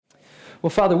Well,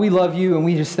 Father, we love you, and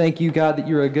we just thank you, God, that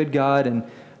you're a good God, and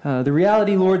the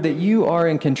reality, Lord, that you are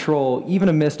in control, even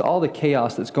amidst all the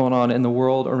chaos that's going on in the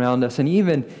world around us, and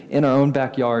even in our own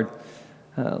backyard.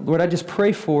 Lord, I just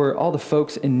pray for all the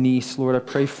folks in Nice. Lord, I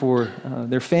pray for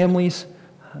their families,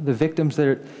 the victims that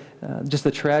are, just the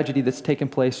tragedy that's taken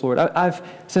place, Lord.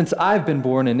 Since I've been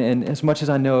born, and as much as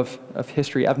I know of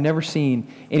history, I've never seen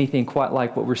anything quite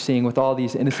like what we're seeing with all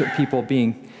these innocent people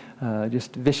being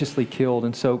just viciously killed.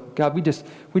 And so, God, we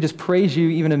just praise you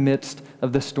even amidst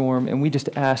of the storm, and we just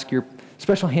ask your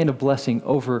special hand of blessing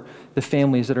over the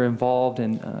families that are involved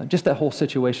and just that whole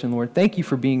situation, Lord. Thank you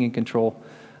for being in control.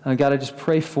 God, I just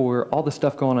pray for all the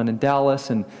stuff going on in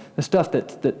Dallas and the stuff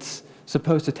that's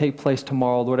supposed to take place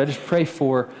tomorrow, Lord. I just pray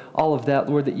for all of that,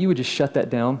 Lord, that you would just shut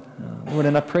that down, Lord.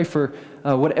 And I pray for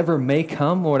whatever may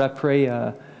come, Lord. I pray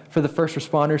for the first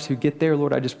responders who get there,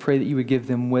 Lord. I just pray that you would give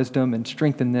them wisdom and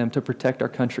strengthen them to protect our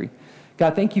country.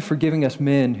 God, thank you for giving us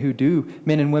men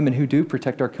and women who do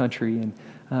protect our country.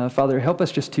 And Father, help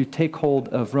us just to take hold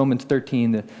of Romans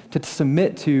 13, to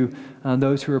submit to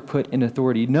those who are put in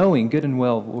authority, knowing good and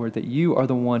well, Lord, that you are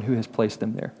the one who has placed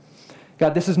them there.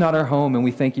 God, this is not our home, and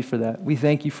we thank you for that. We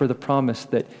thank you for the promise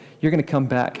that you're going to come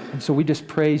back. And so we just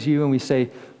praise you, and we say,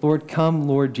 Lord, come,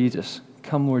 Lord Jesus.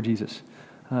 Come, Lord Jesus.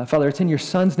 Father, it's in your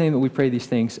Son's name that we pray these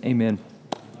things. Amen.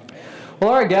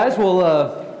 Well, all right, guys.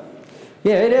 Well,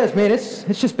 yeah, it is, man. It's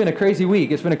just been a crazy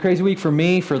week. It's been a crazy week for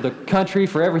me, for the country,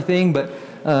 for everything. But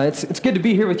it's good to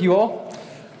be here with you all.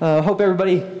 Hope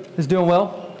everybody is doing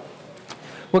well.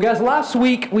 Well, guys, last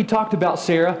week we talked about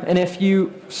Sarah. And if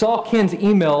you saw Ken's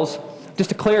emails, just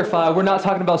to clarify, we're not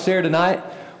talking about Sarah tonight.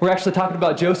 We're actually talking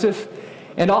about Joseph.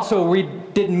 And also, we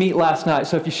didn't meet last night.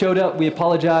 So if you showed up, we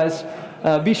apologize.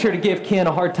 Be sure to give Ken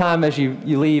a hard time as you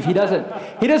leave. He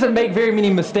doesn't make very many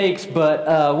mistakes,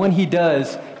 but when he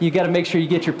does, you got to make sure you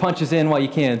get your punches in while you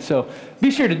can. So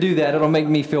be sure to do that. It'll make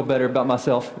me feel better about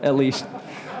myself, at least.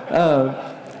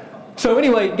 So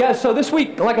anyway, guys, so this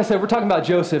week, like I said, we're talking about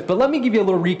Joseph, but let me give you a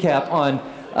little recap on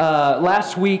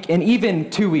last week and even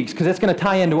 2 weeks, because it's going to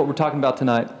tie into what we're talking about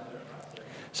tonight.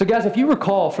 So guys, if you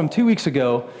recall from 2 weeks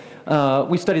ago,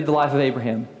 we studied the life of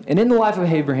Abraham. And in the life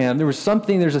of Abraham, there's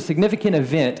a significant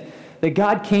event that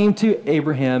God came to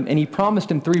Abraham and he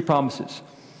promised him 3 promises.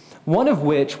 One of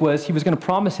which was he was going to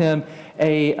promise him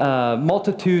a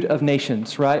multitude of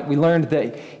nations, right? We learned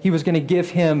that he was going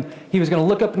to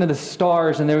look up into the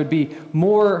stars and there would be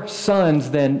more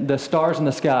suns than the stars in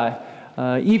the sky.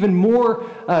 Even more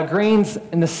grains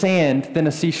in the sand than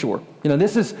a seashore.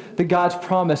 This is God's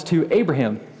promise to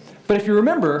Abraham. But if you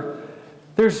remember,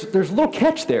 there's a little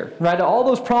catch there, right? All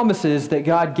those promises that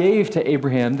God gave to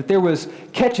Abraham, that there was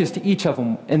catches to each of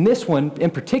them. And this one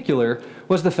in particular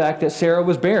was the fact that Sarah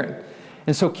was barren.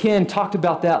 And so Ken talked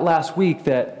about that last week,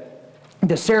 that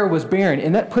Sarah was barren.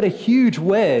 And that put a huge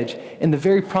wedge in the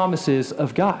very promises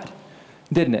of God,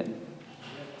 didn't it?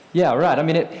 Yeah, right. I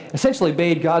mean, it essentially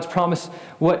made God's promise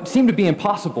what seemed to be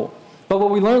impossible. But what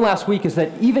we learned last week is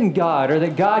that even God, or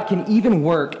that God can even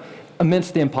work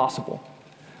amidst the impossible.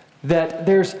 That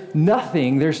there's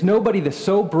nobody that's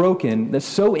so broken, that's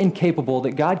so incapable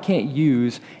that God can't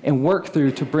use and work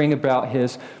through to bring about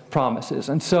his promises.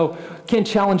 And so Ken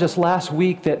challenged us last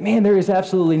week that, man, there is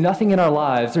absolutely nothing in our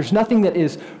lives. There's nothing that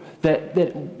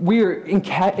we're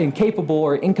incapable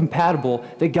or incompatible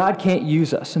that God can't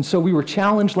use us. And so we were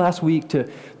challenged last week to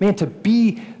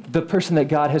be the person that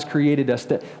God has created us,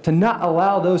 to not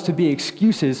allow those to be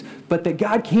excuses, but that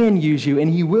God can use you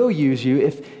and he will use you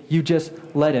if you just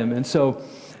let him. And so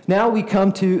now we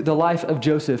come to the life of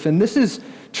Joseph. And this is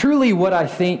truly what I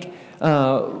think,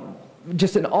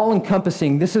 just an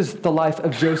all-encompassing, this is the life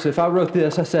of Joseph. I wrote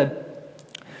this, I said,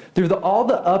 through all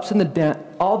the ups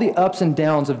and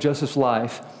downs of Joseph's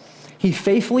life, he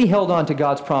faithfully held on to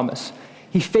God's promise.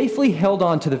 He faithfully held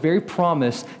on to the very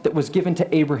promise that was given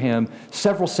to Abraham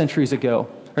several centuries ago.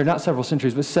 Or not several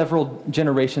centuries, but several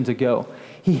generations ago.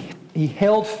 He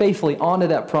held faithfully onto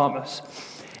that promise.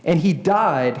 And he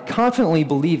died confidently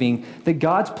believing that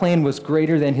God's plan was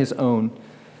greater than his own.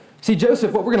 See,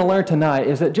 Joseph, what we're going to learn tonight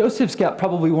is that Joseph's got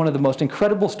probably one of the most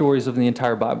incredible stories of the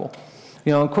entire Bible.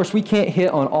 Of course, we can't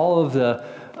hit on all of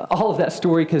that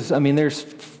story because, there's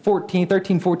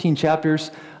 13, 14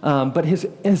 chapters. But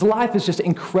his life is just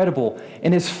incredible,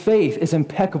 and his faith is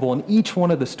impeccable in each one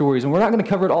of the stories. And we're not going to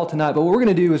cover it all tonight, but what we're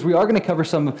going to do is we are going to cover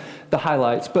some of the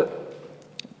highlights. But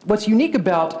what's unique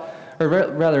about, or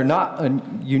rather not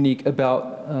unique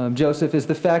about Joseph, is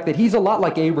the fact that he's a lot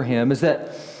like Abraham, is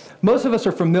that most of us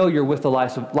are familiar with the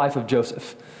life of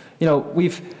Joseph.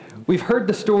 We've heard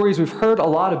the stories, we've heard a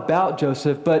lot about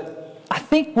Joseph, but I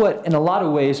think what, in a lot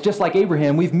of ways, just like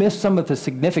Abraham, we've missed some of the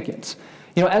significance.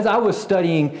 As I was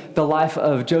studying the life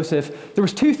of Joseph, there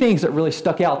was two things that really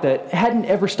stuck out that hadn't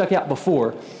ever stuck out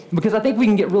before, because I think we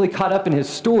can get really caught up in his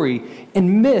story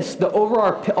and miss the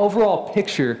overall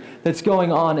picture that's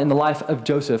going on in the life of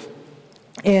Joseph.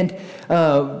 And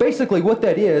basically what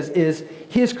that is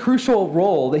his crucial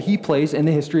role that he plays in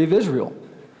the history of Israel.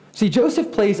 See,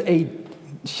 Joseph plays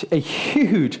a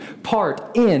huge part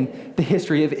in the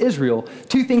history of Israel.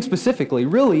 Two things specifically.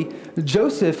 Really,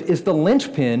 Joseph is the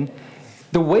linchpin,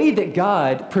 the way that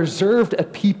God preserved a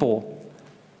people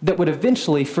that would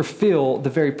eventually fulfill the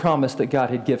very promise that God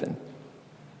had given.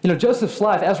 Joseph's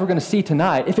life, as we're going to see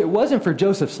tonight, if it wasn't for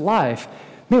Joseph's life,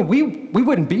 man, we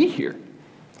wouldn't be here.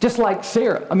 Just like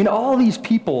Sarah. All these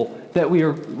people that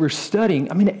we're studying,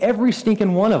 every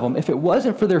stinking one of them, if it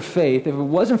wasn't for their faith, if it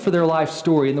wasn't for their life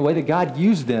story and the way that God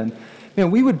used them, man,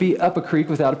 we would be up a creek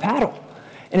without a paddle.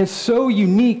 And it's so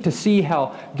unique to see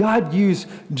how God used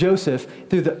Joseph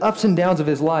through the ups and downs of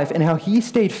his life and how he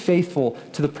stayed faithful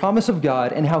to the promise of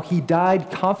God and how he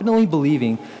died confidently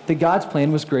believing that God's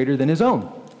plan was greater than his own.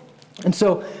 And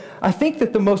so I think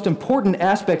that the most important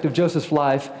aspect of Joseph's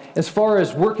life, as far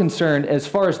as we're concerned, as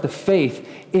far as the faith,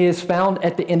 is found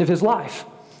at the end of his life,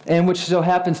 and which so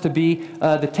happens to be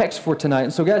the text for tonight.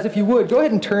 And so guys, if you would, go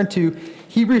ahead and turn to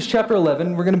Hebrews chapter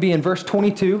 11. We're going to be in verse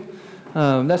 22.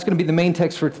 That's going to be the main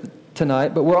text for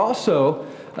tonight, but we're also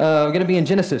going to be in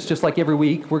Genesis, just like every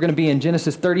week. We're going to be in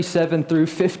Genesis 37 through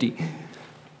 50.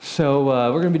 So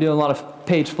we're going to be doing a lot of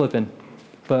page flipping,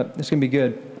 but it's going to be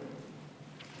good.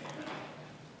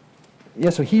 Yeah,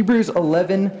 so Hebrews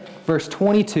 11, verse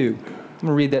 22. I'm going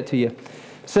to read that to you. It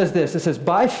says this. It says,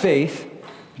 "By faith,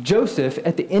 Joseph,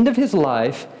 at the end of his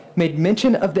life, made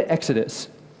mention of the Exodus.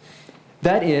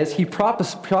 That is, he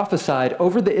prophesied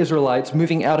over the Israelites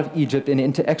moving out of Egypt and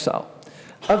into exile,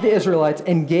 of the Israelites,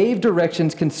 and gave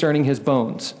directions concerning his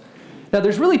bones." Now,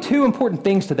 there's really two important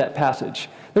things to that passage.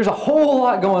 There's a whole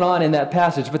lot going on in that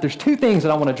passage, but there's two things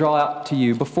that I want to draw out to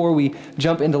you before we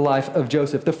jump into the life of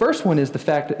Joseph. The first one is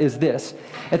this.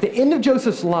 At the end of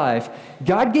Joseph's life,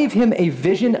 God gave him a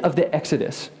vision of the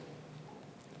Exodus.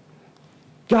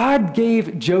 God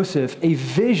gave Joseph a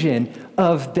vision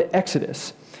of the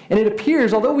Exodus. And it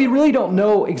appears, although we really don't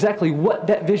know exactly what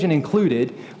that vision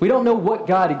included, we don't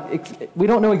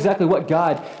know exactly what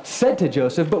God said to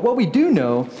Joseph, but what we do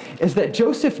know is that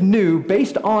Joseph knew,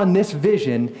 based on this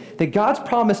vision, that God's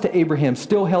promise to Abraham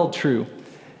still held true.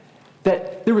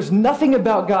 That there was nothing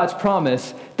about God's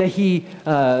promise that he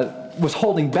was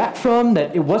holding back from,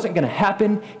 that it wasn't going to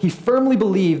happen. He firmly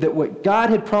believed that what God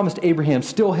had promised Abraham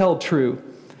still held true.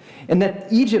 And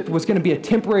that Egypt was going to be a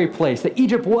temporary place, that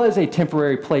Egypt was a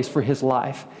temporary place for his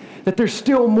life, that there's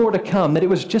still more to come, that it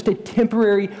was just a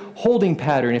temporary holding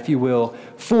pattern, if you will,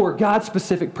 for God's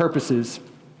specific purposes.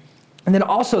 And then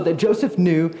also that Joseph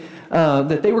knew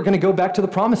that they were going to go back to the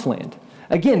promised land.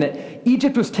 Again, that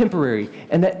Egypt was temporary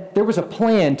and that there was a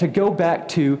plan to go back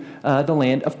to the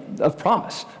land of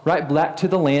promise, right? Back to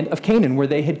the land of Canaan where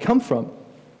they had come from.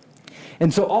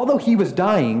 And so although he was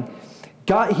dying,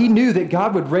 he knew that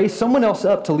God would raise someone else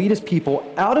up to lead his people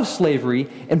out of slavery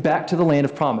and back to the land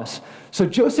of promise. So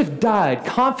Joseph died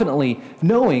confidently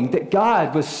knowing that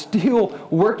God was still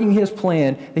working his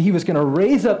plan, that he was going to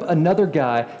raise up another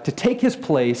guy to take his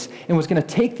place and was going to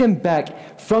take them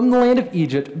back from the land of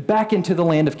Egypt back into the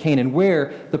land of Canaan,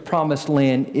 where the promised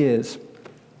land is.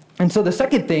 And so the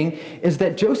second thing is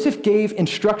that Joseph gave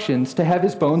instructions to have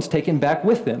his bones taken back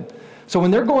with them. So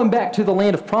when they're going back to the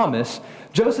land of promise,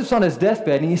 Joseph's on his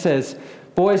deathbed and he says,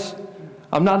 "Boys,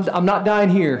 I'm not dying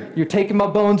here. You're taking my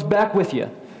bones back with you."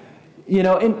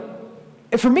 And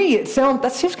for me,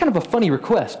 that seems kind of a funny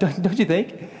request, don't you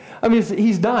think?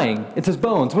 He's dying. It's his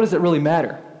bones. What does it really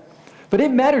matter? But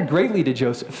it mattered greatly to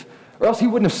Joseph, or else he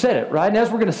wouldn't have said it, right? And as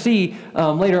we're going to see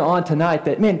later on tonight,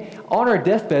 that, man, on our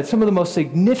deathbed, some of the most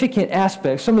significant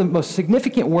aspects, some of the most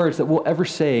significant words that we'll ever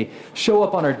say show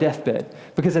up on our deathbed.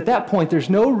 Because at that point, there's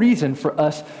no reason for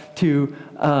us to,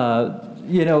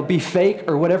 be fake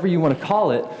or whatever you want to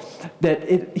call it,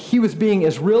 that he was being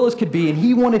as real as could be, and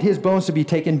he wanted his bones to be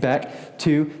taken back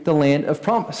to the land of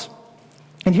promise.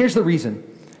 And here's the reason.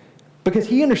 Because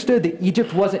he understood that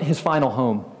Egypt wasn't his final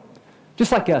home.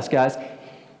 Just like us, guys.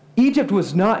 Egypt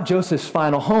was not Joseph's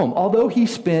final home. Although he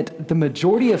spent the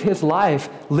majority of his life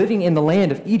living in the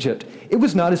land of Egypt, it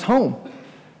was not his home.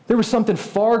 There was something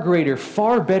far greater,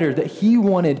 far better that he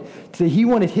wanted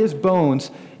his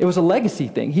bones. It was a legacy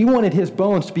thing. He wanted his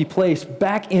bones to be placed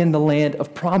back in the land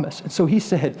of promise. And so he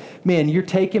said, "Man, you're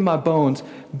taking my bones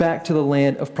back to the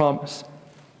land of promise."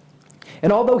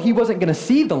 And although he wasn't going to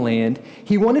see the land,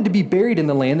 he wanted to be buried in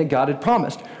the land that God had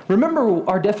promised. Remember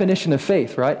our definition of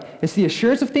faith, right? It's the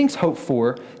assurance of things hoped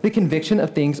for, the conviction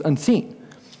of things unseen.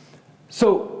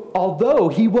 So although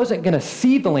he wasn't going to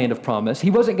see the land of promise, he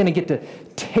wasn't going to get to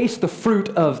taste the fruit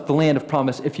of the land of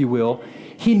promise, if you will,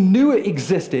 he knew it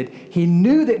existed. He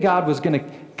knew that God was going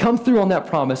to come through on that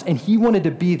promise, and he wanted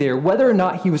to be there, whether or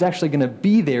not he was actually going to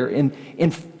be there in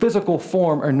physical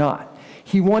form or not.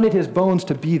 He wanted his bones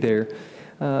to be there.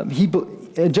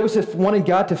 Joseph wanted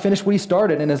God to finish what he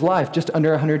started in his life just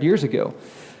under 100 years ago.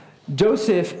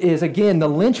 Joseph is, again, the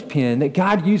linchpin that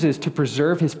God uses to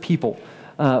preserve his people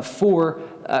for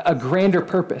a grander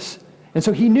purpose. And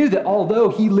so he knew that although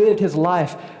he lived his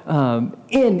life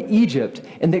in Egypt,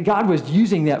 and that God was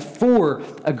using that for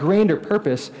a grander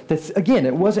purpose, that, again,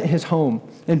 it wasn't his home.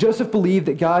 And Joseph believed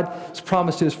that God's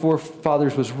promise to his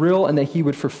forefathers was real and that he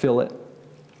would fulfill it.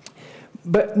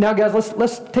 But now, guys,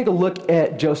 let's take a look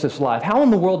at Joseph's life. How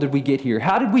in the world did we get here?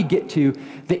 How did we get to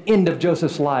the end of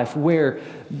Joseph's life where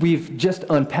we've just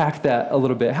unpacked that a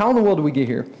little bit? How in the world did we get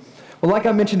here? Well, like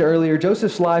I mentioned earlier,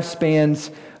 Joseph's life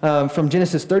spans from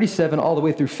Genesis 37 all the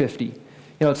way through 50. You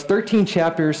know, it's 13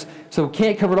 chapters, so we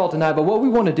can't cover it all tonight. But what I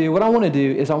want to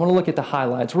do is I want to look at the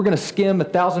highlights. We're going to skim a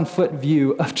 1,000-foot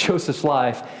view of Joseph's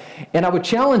life. And I would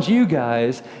challenge you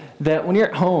guys that when you're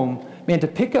at home, man, to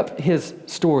pick up his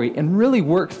story and really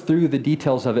work through the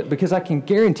details of it, because I can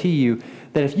guarantee you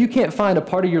that if you can't find a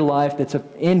part of your life that's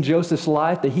in Joseph's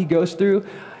life that he goes through,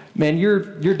 man,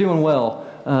 you're doing well.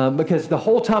 Because the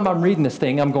whole time I'm reading this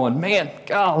thing, I'm going, man,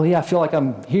 golly, I feel like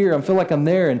I'm here. I feel like I'm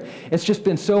there. And it's just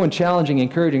been so challenging and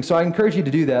encouraging. So I encourage you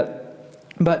to do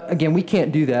that. But again, we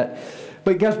can't do that.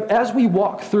 But guys, as we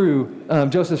walk through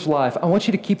Joseph's life, I want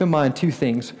you to keep in mind two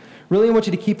things. Really, I want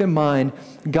you to keep in mind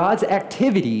God's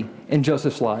activity in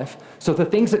Joseph's life. So the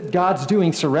things that God's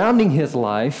doing surrounding his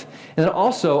life. And then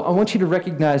also, I want you to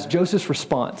recognize Joseph's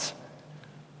response.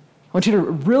 I want you to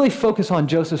really focus on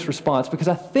Joseph's response, because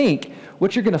I think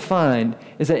what you're going to find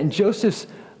is that in Joseph's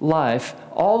life,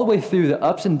 all the way through the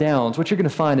ups and downs, what you're going to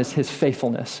find is his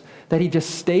faithfulness, that he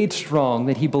just stayed strong,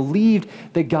 that he believed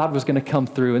that God was going to come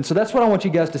through. And so that's what I want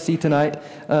you guys to see tonight.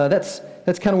 That's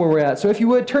kind of where we're at. So if you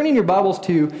would, turn in your Bibles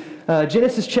to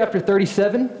Genesis chapter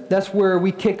 37. That's where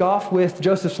we kick off with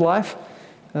Joseph's life.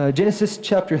 Genesis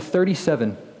chapter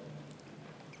 37.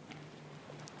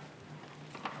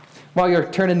 While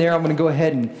you're turning there, I'm going to go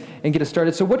ahead and get us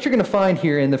started. So what you're going to find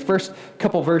here in the first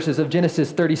couple verses of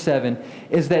Genesis 37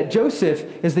 is that Joseph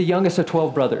is the youngest of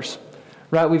 12 brothers.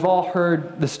 Right? We've all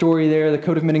heard the story there, the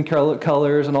coat of many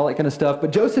colors and all that kind of stuff.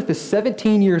 But Joseph is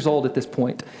 17 years old at this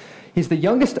point. He's the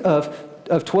youngest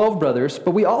of 12 brothers.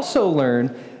 But we also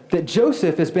learn that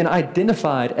Joseph has been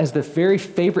identified as the very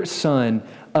favorite son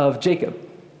of Jacob,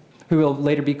 who will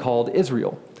later be called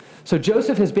Israel. So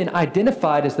Joseph has been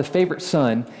identified as the favorite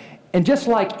son. And just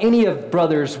like any of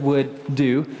brothers would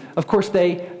do, of course,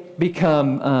 they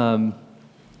become,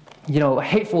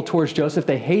 hateful towards Joseph.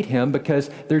 They hate him because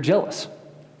they're jealous.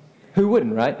 Who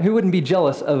wouldn't, right? Who wouldn't be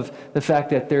jealous of the fact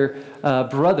that their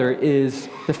brother is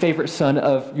the favorite son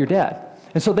of your dad?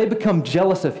 And so they become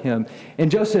jealous of him.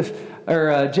 And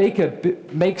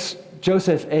Jacob makes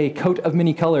Joseph a coat of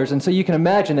many colors. And so you can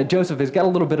imagine that Joseph has got a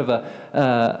little bit of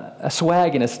a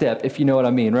swag in his step, if you know what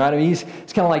I mean, right? I mean, he's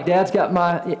kind of like,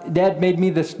 Dad made me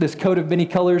this coat of many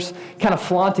colors, kind of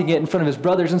flaunting it in front of his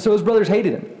brothers. And so his brothers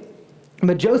hated him.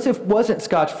 But Joseph wasn't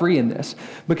scotch-free in this,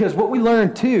 because what we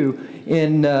learn too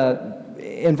in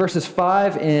verses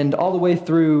 5 and all the way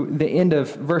through the end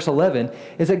of verse 11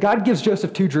 is that God gives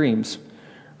Joseph two dreams.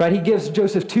 Right? He gives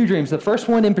Joseph two dreams. The first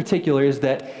one in particular is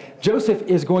that Joseph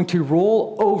is going to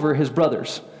rule over his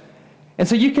brothers. And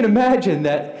so you can imagine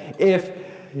that if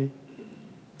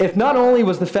not only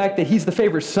was the fact that he's the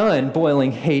favorite son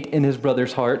boiling hate in his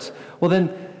brothers' hearts, well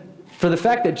then, for the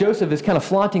fact that Joseph is kind of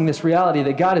flaunting this reality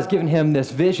that God has given him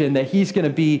this vision that he's going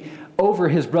to be over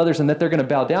his brothers and that they're going to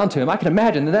bow down to him, I can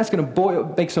imagine that that's going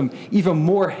to make some even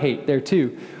more hate there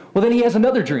too. Well, then he has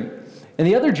another dream. And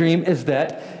the other dream is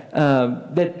that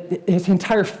his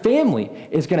entire family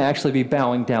is going to actually be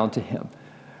bowing down to him,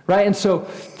 right? And so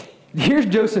here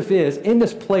Joseph is in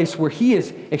this place where he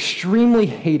is extremely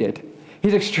hated.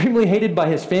 He's extremely hated by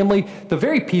his family, the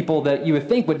very people that you would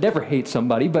think would never hate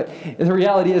somebody, but the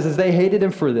reality is they hated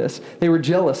him for this. They were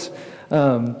jealous.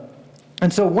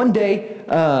 And so one day,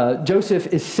 Joseph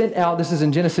is sent out. This is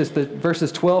in Genesis,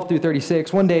 verses 12 through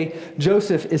 36. One day,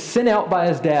 Joseph is sent out by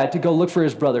his dad to go look for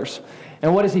his brothers.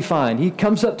 And what does he find? He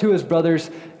comes up to his brothers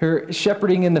who are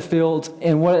shepherding in the fields.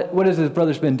 And what has his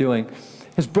brothers been doing?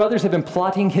 His brothers have been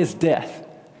plotting his death.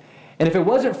 And if it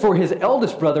wasn't for his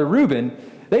eldest brother, Reuben,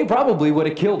 they probably would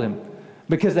have killed him.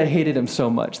 because they hated him so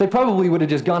much. They probably would have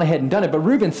just gone ahead and done it, but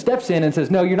Reuben steps in and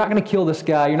says, no, you're not going to kill this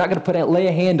guy. You're not going to lay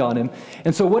a hand on him.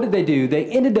 And so what did they do? They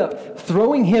ended up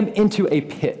throwing him into a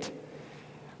pit,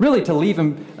 really to leave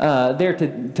him there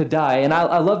to die. And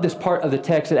I love this part of the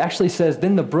text. It actually says,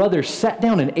 then the brothers sat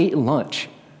down and ate lunch.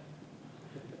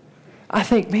 I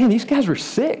think, man, these guys were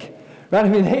sick. Right? I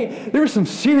mean, there was some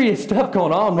serious stuff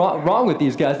going on wrong with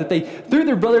these guys, that they threw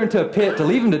their brother into a pit to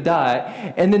leave him to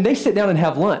die, and then they sit down and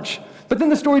have lunch. But then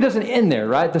the story doesn't end there,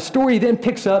 right? The story then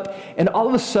picks up, and all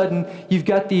of a sudden, you've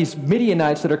got these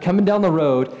Midianites that are coming down the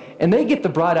road, and they get the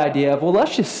bright idea of, well,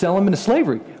 let's just sell him into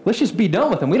slavery. Let's just be done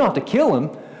with him. We don't have to kill him,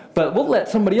 but we'll let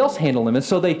somebody else handle him. And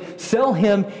so they sell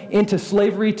him into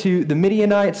slavery to the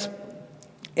Midianites.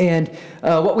 And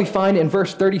what we find in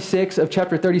verse 36 of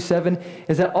chapter 37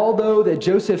 is that although that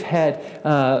Joseph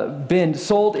had been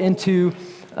sold into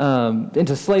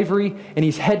slavery and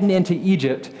he's heading into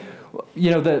Egypt,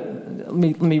 let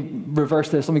me reverse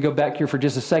this. Let me go back here for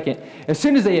just a second. As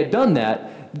soon as they had done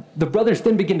that, the brothers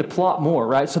then begin to plot more,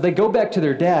 right? So they go back to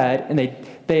their dad, and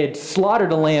they had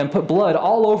slaughtered a lamb, put blood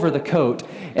all over the coat,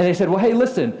 and they said, well, hey,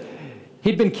 listen,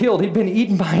 he'd been killed. He'd been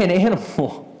eaten by an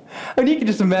animal. I mean, you can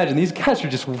just imagine, these guys are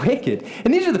just wicked.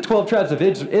 And these are the 12 tribes of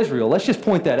Israel. Let's just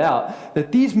point that out,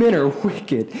 that these men are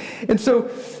wicked. And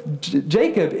so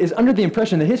Jacob is under the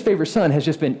impression that his favorite son has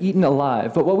just been eaten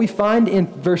alive. But what we find in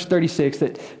verse 36,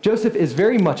 that Joseph is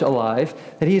very much alive,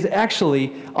 that he is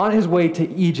actually on his way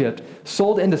to Egypt,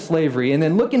 sold into slavery. And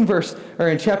then look in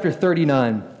chapter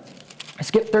 39.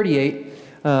 Skip 38.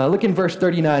 Look in verse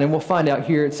 39, and we'll find out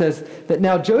here. It says that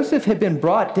now Joseph had been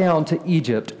brought down to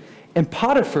Egypt, and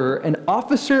Potiphar, an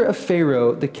officer of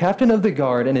Pharaoh, the captain of the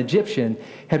guard, an Egyptian,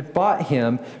 had bought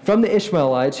him from the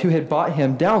Ishmaelites who had bought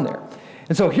him down there.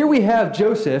 And so here we have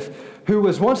Joseph, who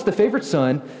was once the favorite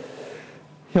son,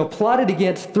 plotted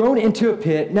against, thrown into a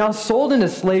pit, now sold into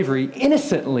slavery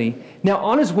innocently, now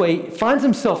on his way, finds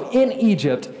himself in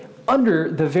Egypt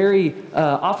under the very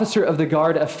officer of the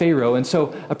guard of Pharaoh. And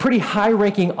so a pretty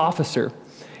high-ranking officer.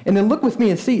 And then look with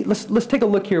me and see, let's take a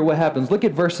look here what happens. Look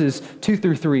at verses 2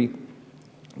 through 3.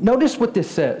 Notice what this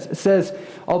says. It says,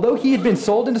 although he had been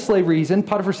sold into slavery, he's in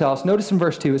Potiphar's house. Notice in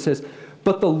verse 2, it says,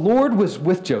 but the Lord was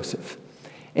with Joseph,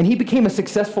 and he became a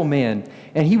successful man,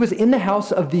 and he was in the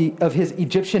house of his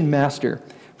Egyptian master.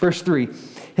 Verse 3,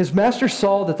 his master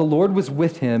saw that the Lord was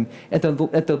with him, and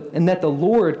that the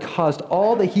Lord caused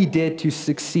all that he did to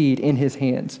succeed in his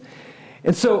hands.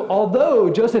 And so,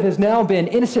 although Joseph has now been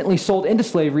innocently sold into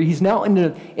slavery, he's now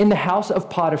in the house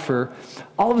of Potiphar,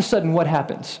 all of a sudden what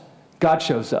happens? God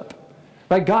shows up.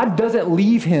 Right? God doesn't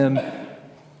leave him,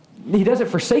 he doesn't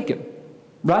forsake him.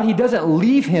 Right? He doesn't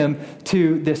leave him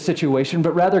to this situation,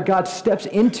 but rather God steps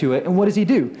into it, and what does he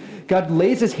do? God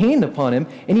lays his hand upon him,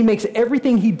 and he makes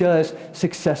everything he does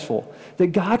successful. That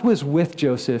God was with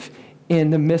Joseph in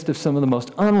the midst of some of the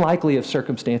most unlikely of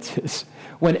circumstances.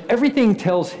 When everything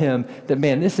tells him that,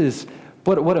 man, this is,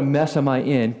 what a mess am I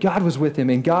in? God was with him,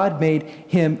 and God made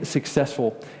him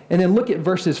successful. And then look at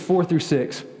verses 4 through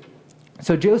 6.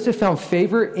 So Joseph found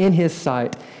favor in his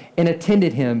sight and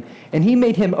attended him, and he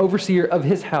made him overseer of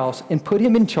his house and put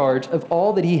him in charge of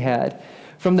all that he had.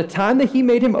 From the time that he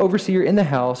made him overseer in the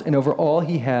house and over all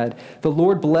he had, the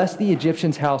Lord blessed the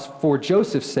Egyptian's house for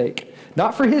Joseph's sake.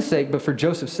 Not for his sake, but for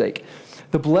Joseph's sake.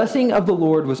 The blessing of the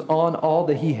Lord was on all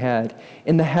that he had,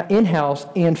 in house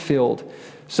and field.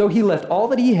 So he left all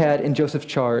that he had in Joseph's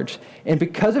charge, and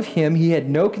because of him, he had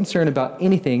no concern about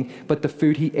anything but the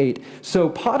food he ate. So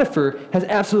Potiphar has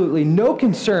absolutely no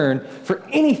concern for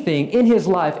anything in his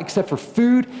life except for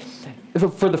food,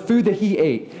 for the food that he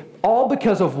ate. All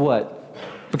because of what?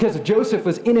 Because Joseph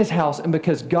was in his house, and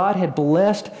because God had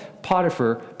blessed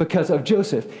Potiphar because of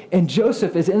Joseph. And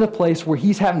Joseph is in a place where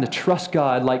he's having to trust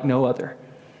God like no other.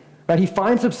 Right? He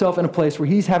finds himself in a place where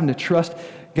he's having to trust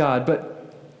God.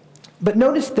 But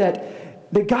notice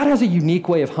that God has a unique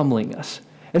way of humbling us.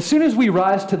 As soon as we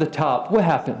rise to the top, what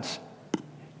happens?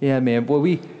 Yeah, man, boy,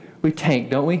 we tank,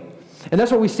 don't we? And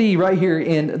that's what we see right here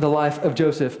in the life of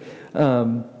Joseph.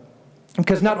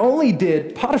 Because not only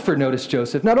did Potiphar notice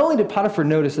Joseph, not only did Potiphar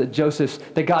notice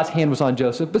that God's hand was on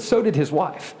Joseph, but so did his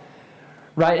wife.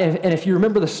 Right? And if you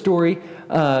remember the story,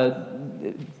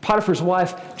 Potiphar's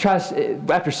wife tries,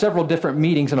 after several different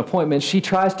meetings and appointments, she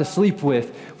tries to sleep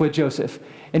with Joseph.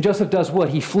 And Joseph does what?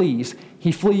 He flees.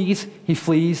 He flees, he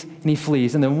flees, and he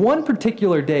flees. And then one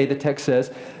particular day, the text says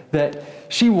that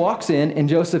she walks in and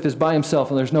Joseph is by himself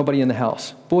and there's nobody in the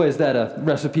house. Boy, is that a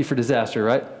recipe for disaster,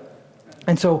 right?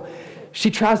 And so she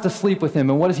tries to sleep with him,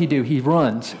 and what does he do? He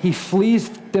runs. He flees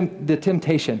the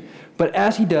temptation. But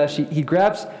as he does, he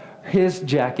grabs his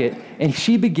jacket, and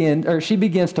she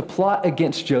begins to plot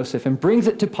against Joseph and brings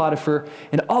it to Potiphar.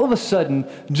 And all of a sudden,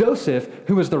 Joseph,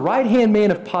 who was the right-hand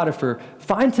man of Potiphar,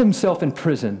 finds himself in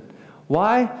prison.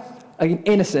 Why?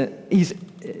 He's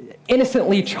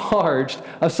innocently charged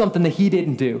of something that he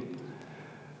didn't do.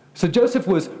 So Joseph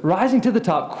was rising to the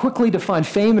top quickly to find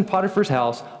fame in Potiphar's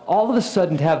house, all of a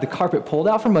sudden to have the carpet pulled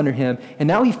out from under him, and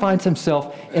now he finds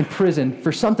himself in prison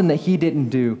for something that he didn't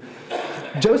do.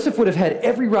 Joseph would have had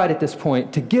every right at this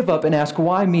point to give up and ask,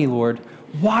 why me, Lord?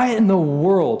 Why in the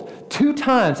world? 2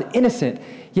 times innocent,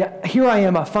 yet here I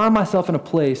am, I find myself in a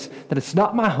place that it's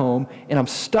not my home, and I'm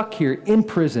stuck here in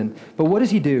prison. But what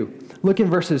does he do? Look in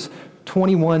verses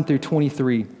 21 through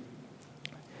 23.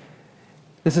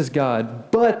 This is God.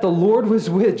 But the Lord was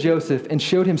with Joseph and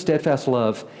showed him steadfast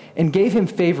love and gave him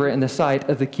favor in the sight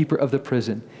of the keeper of the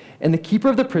prison. And the keeper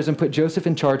of the prison put Joseph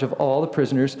in charge of all the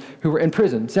prisoners who were in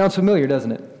prison. Sounds familiar,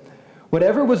 doesn't it?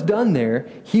 Whatever was done there,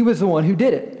 he was the one who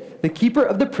did it. The keeper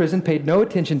of the prison paid no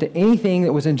attention to anything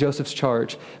that was in Joseph's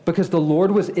charge, because the Lord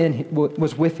was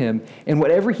with him, and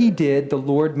whatever he did, the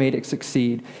Lord made it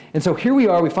succeed. And so here we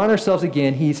are, we find ourselves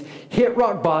again. He's hit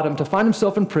rock bottom to find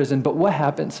himself in prison, but what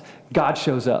happens? God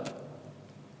shows up.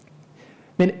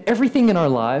 Man, everything in our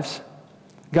lives,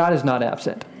 God is not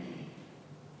absent.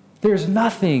 There's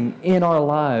nothing in our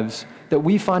lives that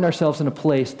we find ourselves in a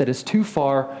place that is too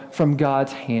far from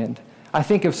God's hand. I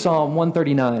think of Psalm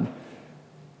 139.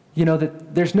 You know,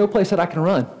 that there's no place that I can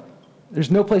run. There's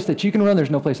no place that you can run. There's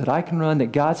no place that I can run,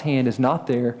 that God's hand is not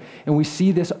there. And we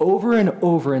see this over and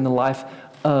over in the life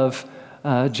of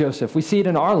Joseph. We see it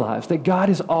in our lives, that God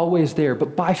is always there.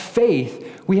 But by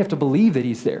faith, we have to believe that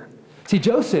he's there. See,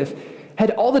 Joseph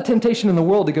had all the temptation in the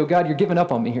world to go, God, you're giving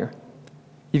up on me here.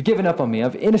 You've given up on me.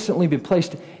 I've innocently been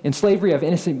placed in slavery. I've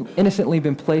innocently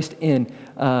been placed in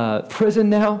prison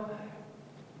now.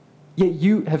 Yet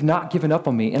you have not given up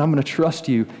on me, and I'm going to trust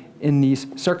you in these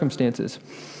circumstances.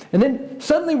 And then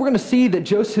suddenly we're going to see that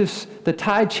the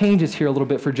tide changes here a little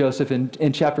bit for Joseph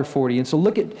in chapter 40. And so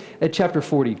look at chapter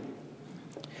 40.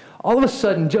 All of a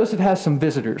sudden, Joseph has some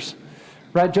visitors,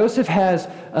 right? Joseph has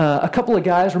a couple of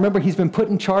guys. Remember, he's been put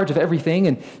in charge of everything,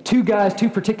 and two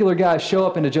particular guys show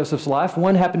up into Joseph's life.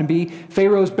 One happened to be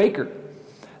Pharaoh's baker.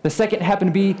 The second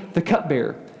happened to be the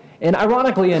cupbearer. And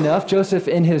ironically enough, Joseph,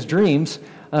 in his dreams,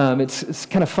 it's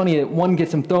kind of funny that one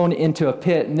gets him thrown into a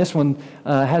pit, and this one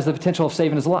has the potential of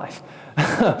saving his life.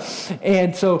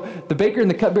 And so the baker and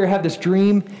the cupbearer have this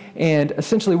dream, and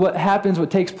essentially what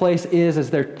takes place is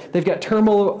they've got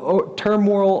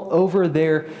turmoil over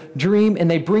their dream, and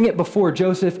they bring it before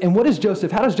Joseph. And how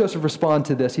does Joseph respond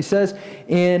to this? He says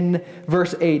in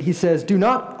verse 8, he says, "Do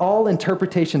not all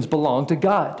interpretations belong to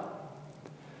God?"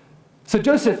 So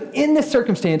Joseph, in this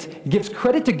circumstance, gives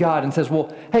credit to God and says,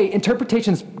 well, hey,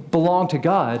 interpretations belong to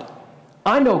God.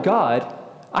 I know God.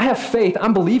 I have faith.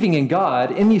 I'm believing in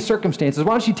God in these circumstances.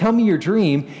 Why don't you tell me your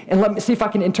dream and let me see if I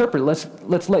can interpret it.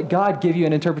 Let's let God give you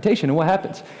an interpretation. And what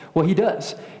happens? Well, he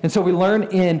does. And so we learn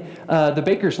in the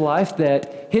baker's life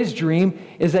that his dream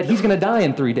is that he's going to die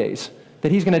in 3 days,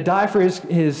 that he's going to die for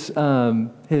his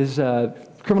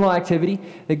criminal activity,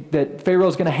 that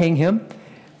Pharaoh's going to hang him.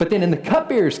 But then in the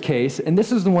cupbearer's case, and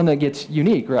this is the one that gets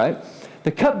unique, right? The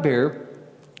cupbearer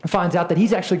finds out that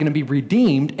he's actually going to be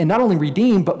redeemed, and not only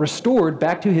redeemed, but restored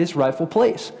back to his rightful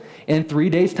place in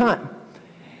 3 days' time.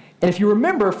 And if you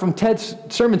remember from Ted's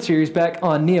sermon series back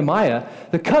on Nehemiah,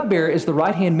 the cupbearer is the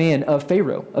right-hand man of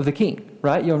Pharaoh, of the king,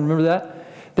 right? You remember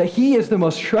that? That he is the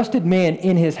most trusted man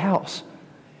in his house.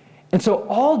 And so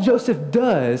all Joseph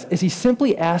does is he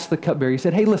simply asks the cupbearer, he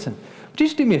said, hey, listen, would you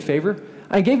just do me a favor?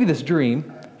 I gave you this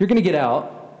dream. You're going to get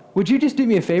out. Would you just do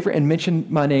me a favor and mention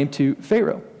my name to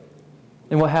Pharaoh?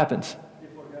 And what happens?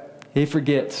 He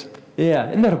forgets. Yeah,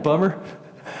 isn't that a bummer?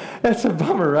 That's a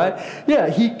bummer, right?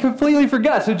 Yeah, he completely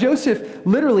forgot. So Joseph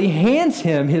literally hands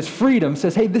him his freedom,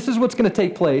 says, hey, this is what's going to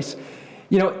take place.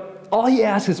 You know, all he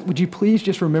asks is, would you please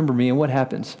just remember me? And what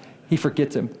happens? He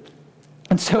forgets him.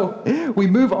 And so we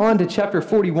move on to chapter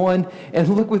 41, and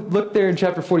look there in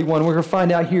chapter 41. We're going to find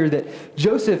out here that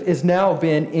Joseph has now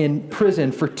been in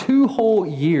prison for 2 whole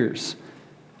years.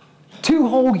 2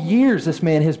 whole years this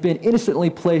man has been innocently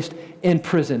placed in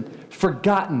prison,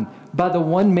 forgotten by the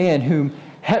one man whom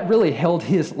had really held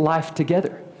his life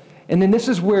together. And then this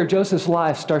is where Joseph's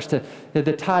life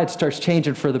the tide starts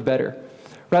changing for the better.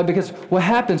 Right? Because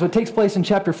what takes place in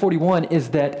chapter 41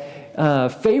 is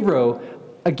that Pharaoh,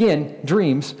 again,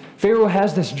 dreams. Pharaoh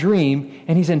has this dream,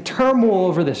 and he's in turmoil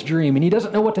over this dream, and he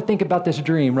doesn't know what to think about this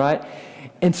dream, right?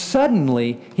 And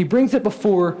suddenly, he brings it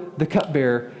before the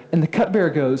cupbearer, and the cupbearer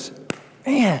goes,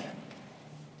 man,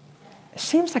 it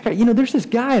seems like, there's this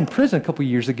guy in prison a couple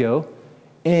years ago,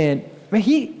 and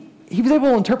he was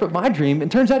able to interpret my dream,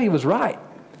 and turns out he was right.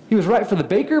 He was right for the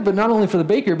baker, but not only for the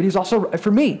baker, but he's also right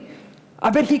for me. I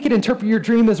bet he could interpret your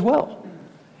dream as well.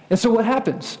 And so what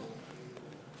happens?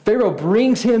 Pharaoh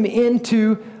brings him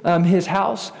into his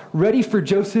house, ready for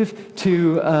Joseph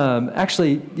to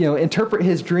actually, interpret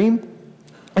his dream.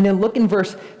 And then look in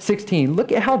verse 16.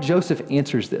 Look at how Joseph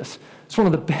answers this. It's one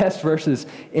of the best verses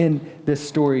in this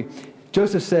story.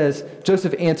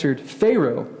 Joseph answered,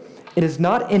 "Pharaoh, it is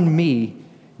not in me.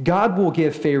 God will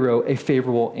give Pharaoh a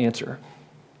favorable answer."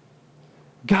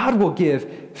 God will give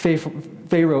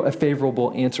Pharaoh a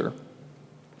favorable answer.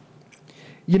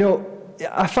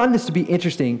 I find this to be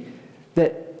interesting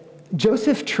that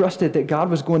Joseph trusted that God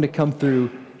was going to come through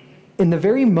in the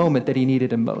very moment that he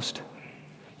needed him most.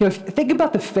 Think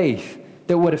about the faith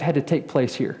that would have had to take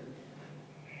place here.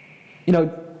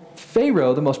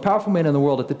 Pharaoh, the most powerful man in the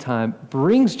world at the time,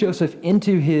 brings Joseph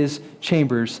into his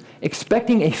chambers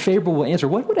expecting a favorable answer.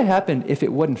 What would have happened if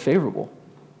it wasn't favorable?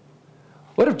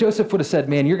 What if Joseph would have said,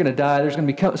 "Man, you're going to die. There's going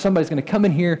to be somebody's going to come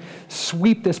in here,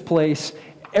 sweep this place.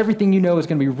 Everything you know is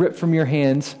going to be ripped from your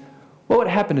hands." What would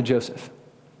have happened to Joseph?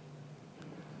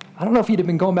 I don't know if he'd have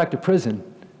been going back to prison.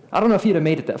 I don't know if he'd have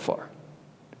made it that far.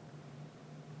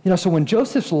 So when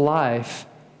Joseph's life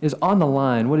is on the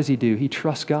line, what does he do? He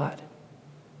trusts God.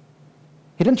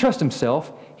 He didn't trust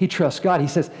himself. He trusts God. He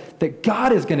says that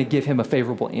God is going to give him a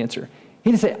favorable answer. He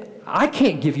didn't say, "I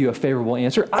can't give you a favorable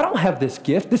answer. I don't have this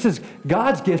gift. This is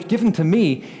God's gift given to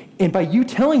me. And by you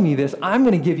telling me this, I'm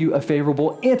going to give you a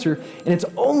favorable answer. And it's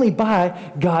only by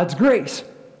God's grace."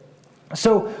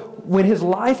 So when his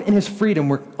life and his freedom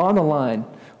were on the line,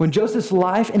 when Joseph's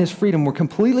life and his freedom were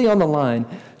completely on the line,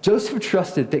 Joseph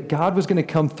trusted that God was going to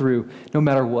come through no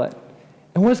matter what.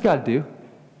 And what does God do?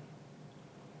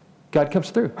 God comes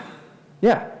through.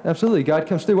 Yeah, absolutely. God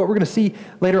comes through. What we're going to see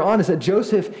later on is that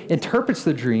Joseph interprets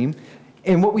the dream,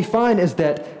 and what we find is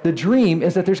that the dream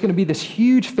is that there's going to be this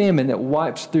huge famine that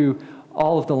wipes through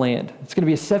all of the land. It's going to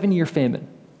be a 7-year famine.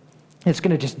 It's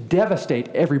going to just devastate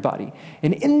everybody.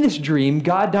 And in this dream,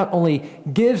 God not only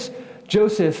gives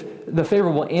Joseph the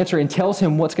favorable answer and tells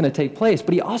him what's going to take place,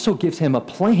 but he also gives him a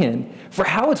plan for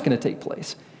how it's going to take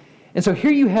place. And so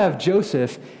here you have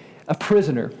Joseph, a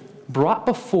prisoner, brought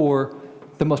before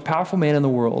the most powerful man in the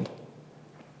world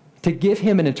to give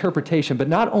him an interpretation, but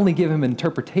not only give him an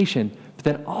interpretation, but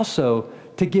then also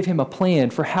to give him a plan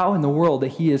for how in the world that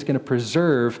he is going to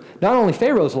preserve not only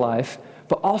Pharaoh's life,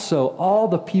 but also all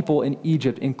the people in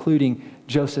Egypt, including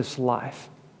Joseph's life.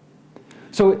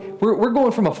 So we're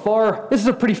going from this is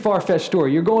a pretty far-fetched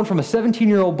story. You're going from a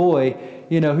 17-year-old boy,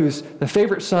 who's the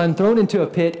favorite son, thrown into a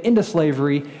pit, into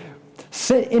slavery,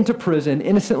 sent into prison,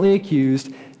 innocently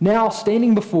accused, now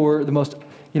standing before the most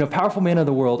powerful man of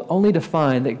the world, only to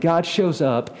find that God shows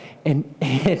up, and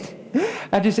it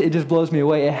just blows me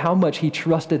away at how much he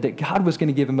trusted that God was going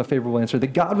to give him a favorable answer,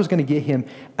 that God was going to get him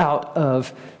out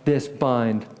of this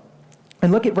bind.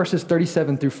 And look at verses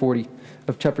 37 through 40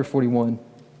 of chapter 41.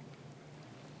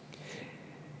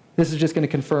 This is just going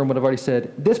to confirm what I've already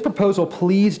said. This proposal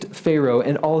pleased Pharaoh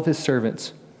and all of his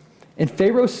servants. And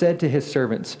Pharaoh said to his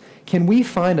servants, "Can we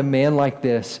find a man like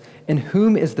this in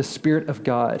whom is the Spirit of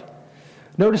God?"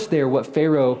 Notice there what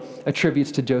Pharaoh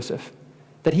attributes to Joseph,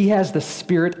 that he has the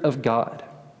Spirit of God.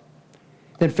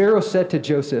 Then Pharaoh said to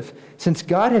Joseph, "Since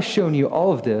God has shown you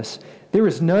all of this, there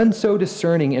is none so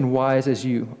discerning and wise as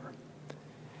you.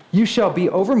 You shall be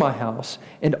over my house,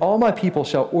 and all my people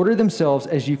shall order themselves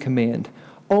as you command.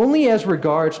 Only as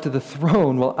regards to the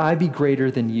throne will I be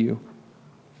greater than you."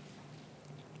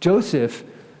 Joseph,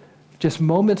 just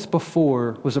moments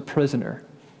before, was a prisoner.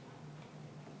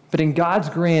 But in God's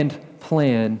grand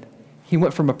plan, he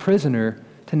went from a prisoner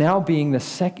to now being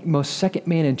the most second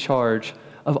man in charge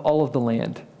of all of the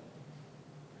land.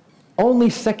 Only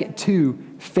second to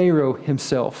Pharaoh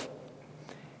himself.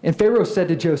 And Pharaoh said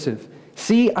to Joseph,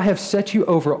 "See, I have set you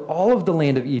over all of the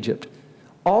land of Egypt,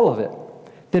 all of it."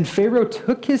 Then Pharaoh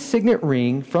took his signet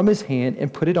ring from his hand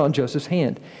and put it on Joseph's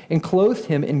hand, and clothed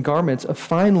him in garments of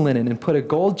fine linen, and put a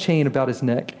gold chain about his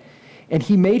neck. And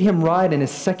he made him ride in his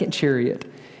second chariot.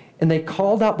 And they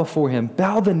called out before him,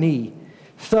 "Bow the knee."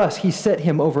 Thus he set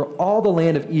him over all the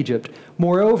land of Egypt.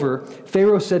 Moreover,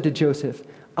 Pharaoh said to Joseph,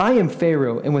 "I am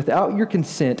Pharaoh, and without your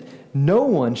consent, no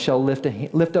one shall lift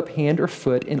up hand or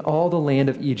foot in all the land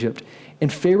of Egypt." And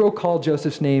Pharaoh called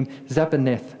Joseph's name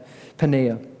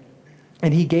Zappaneth-Paneah.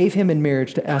 And he gave him in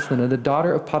marriage to Asenath, the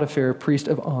daughter of Potiphar, priest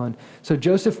of On. So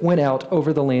Joseph went out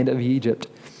over the land of Egypt.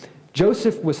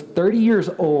 Joseph was 30 years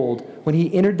old when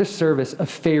he entered the service of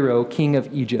Pharaoh, king of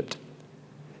Egypt.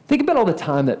 Think about all the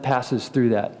time that passes through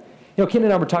that. Ken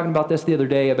and I were talking about this the other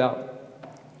day about,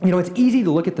 it's easy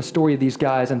to look at the story of these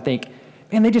guys and think,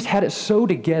 man, they just had it so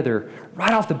together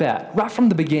right off the bat, right from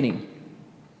the beginning.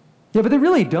 Yeah, but they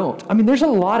really don't. I mean, there's a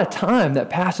lot of time that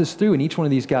passes through in each one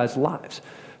of these guys' lives.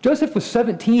 Joseph was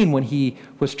 17 when he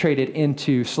was traded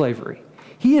into slavery.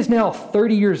 He is now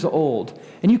 30 years old,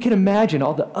 and you can imagine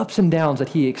all the ups and downs that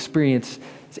he experienced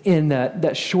in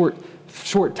that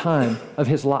short time of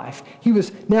his life. He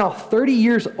was now 30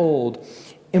 years old,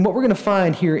 and what we're going to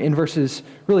find here in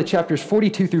chapters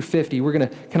 42 through 50, we're going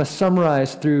to kind of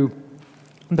summarize through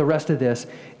the rest of this,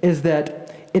 is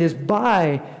that it is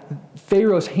by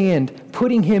Pharaoh's hand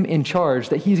putting him in charge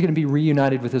that he's going to be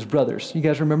reunited with his brothers. You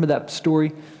guys remember that story?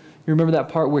 You remember that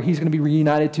part where he's going to be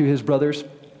reunited to his brothers?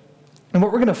 And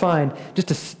what we're going to find, just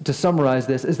to summarize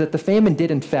this, is that the famine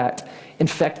did in fact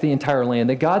infect the entire land.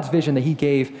 That God's vision that he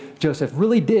gave Joseph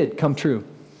really did come true.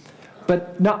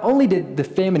 But not only did the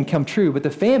famine come true, but the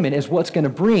famine is what's going to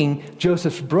bring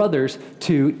Joseph's brothers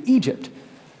to Egypt.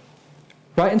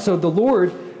 Right? And so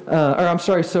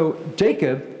so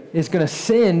Jacob is going to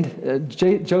send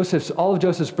all of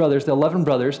Joseph's brothers, the 11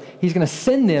 brothers, he's going to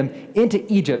send them into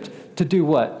Egypt to do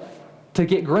what? To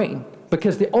get grain.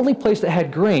 Because the only place that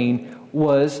had grain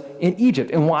was in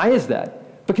Egypt. And why is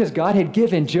that? Because God had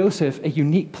given Joseph a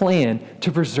unique plan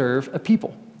to preserve a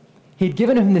people. He had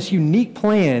given him this unique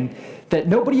plan that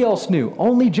nobody else knew,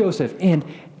 only Joseph. And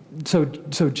so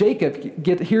Jacob,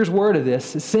 here's word of this,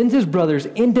 sends his brothers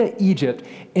into Egypt,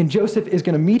 and Joseph is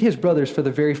going to meet his brothers for the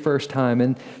very first time.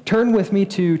 And turn with me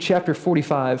to chapter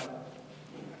 45.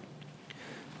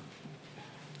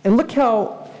 And look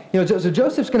how, so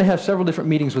Joseph's going to have several different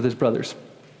meetings with his brothers.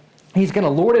 He's going to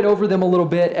lord it over them a little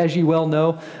bit, as you well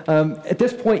know. At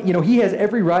this point, he has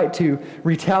every right to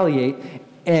retaliate.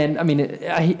 And,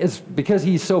 it's because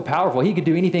he's so powerful. He could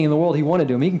do anything in the world he wanted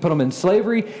to. He can put them in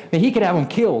slavery, and he could have them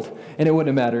killed, and it wouldn't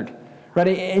have mattered. Right?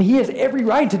 And he has every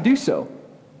right to do so.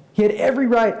 He had every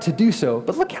right to do so.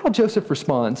 But look how Joseph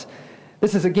responds.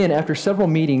 This is, again, after several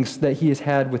meetings that he has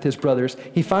had with his brothers.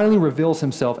 He finally reveals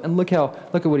himself. And look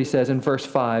at what he says in verse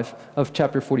 5 of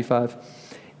chapter 45.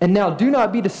 And now do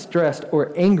not be distressed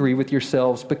or angry with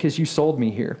yourselves because you sold me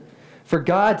here. For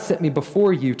God sent me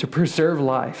before you to preserve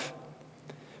life.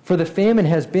 For the famine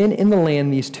has been in the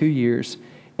land these 2 years,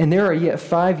 and there are yet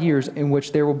 5 years in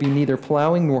which there will be neither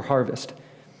plowing nor harvest.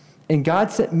 And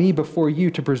God sent me before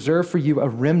you to preserve for you a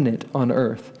remnant on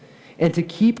earth, and to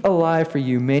keep alive for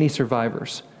you many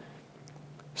survivors.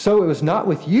 So it was not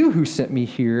with you who sent me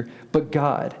here, but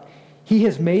God. He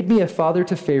has made me a father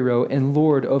to Pharaoh and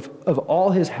lord of all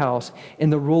his house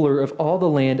and the ruler of all the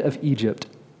land of Egypt.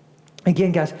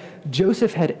 Again, guys,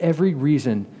 Joseph had every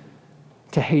reason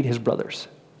to hate his brothers.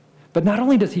 But not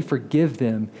only does he forgive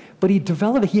them, but he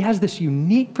has this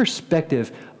unique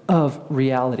perspective of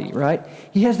reality, right?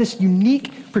 He has this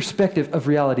unique perspective of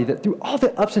reality that through all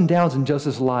the ups and downs in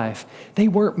Joseph's life, they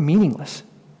weren't meaningless.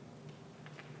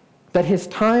 That his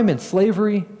time in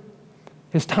slavery,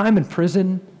 his time in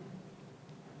prison,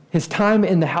 his time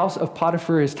in the house of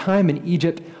Potiphar, his time in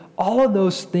Egypt, all of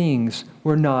those things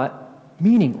were not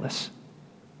meaningless.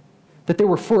 That they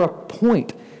were for a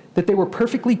point, that they were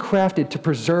perfectly crafted to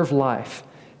preserve life.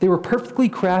 They were perfectly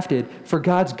crafted for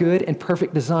God's good and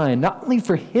perfect design, not only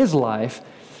for his life,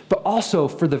 but also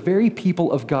for the very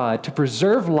people of God, to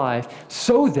preserve life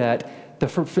so that the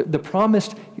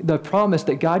promise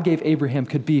that God gave Abraham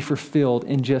could be fulfilled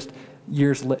in just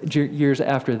years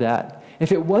after that.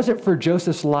 If it wasn't for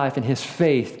Joseph's life and his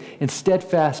faith and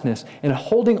steadfastness and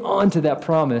holding on to that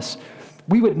promise,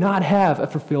 we would not have a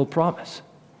fulfilled promise.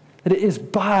 That it is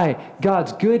by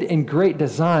God's good and great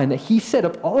design that he set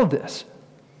up all of this.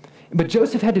 But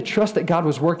Joseph had to trust that God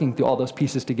was working through all those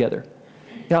pieces together.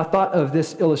 I thought of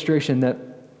this illustration that,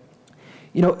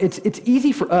 it's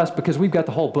easy for us because we've got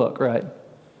the whole book, right?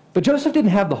 But Joseph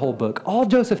didn't have the whole book. All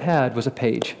Joseph had was a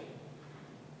page.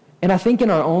 And I think in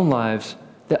our own lives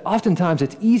that oftentimes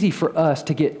it's easy for us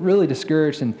to get really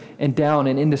discouraged and down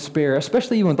and in despair,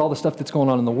 especially even with all the stuff that's going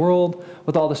on in the world,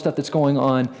 with all the stuff that's going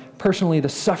on personally, the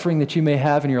suffering that you may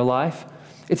have in your life.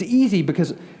 It's easy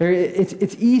because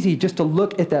it's easy just to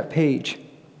look at that page.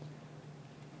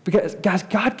 Because, guys,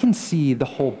 God can see the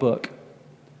whole book.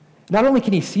 Not only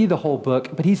can he see the whole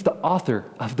book, but he's the author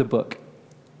of the book.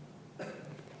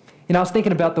 I was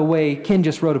thinking about the way Ken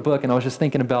just wrote a book, and I was just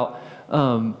thinking about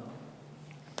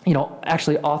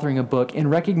actually authoring a book and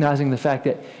recognizing the fact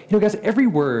that, guys, every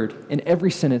word and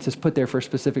every sentence is put there for a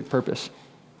specific purpose.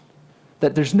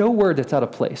 That there's no word that's out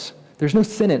of place. There's no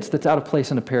sentence that's out of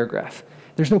place in a paragraph.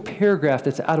 There's no paragraph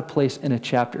that's out of place in a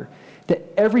chapter. that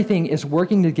everything is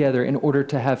working together in order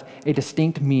to have a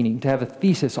distinct meaning, to have a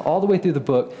thesis all the way through the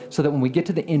book, so that when we get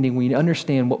to the ending, we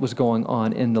understand what was going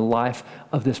on in the life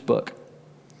of this book.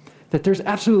 That there's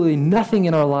absolutely nothing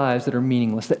in our lives that are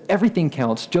meaningless, that everything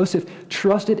counts. Joseph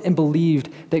trusted and believed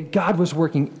that God was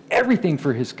working everything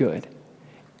for his good.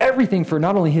 Everything for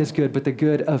not only his good, but the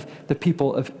good of the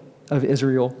people of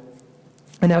Israel.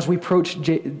 And as we approach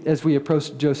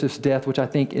Joseph's death, which I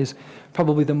think is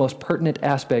probably the most pertinent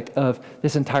aspect of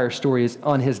this entire story, is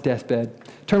on his deathbed.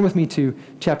 Turn with me to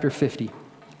chapter 50.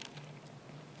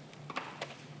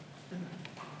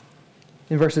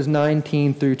 In verses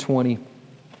 19 through 20.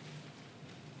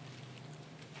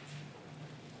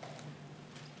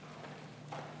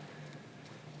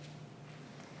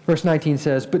 Verse 19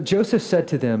 says, "But Joseph said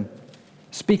to them,"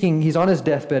 speaking, he's on his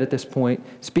deathbed at this point,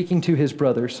 speaking to his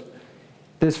brothers.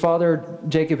 His father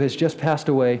Jacob has just passed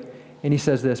away, and he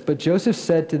says this, "But Joseph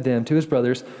said to them," to his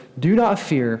brothers, "Do not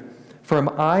fear, for am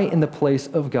I in the place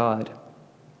of God?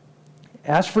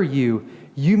 As for you,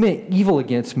 you meant evil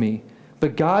against me,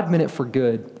 but God meant it for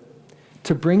good,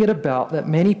 to bring it about that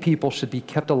many people should be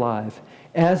kept alive,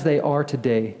 as they are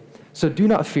today. So do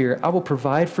not fear, I will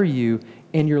provide for you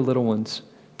and your little ones."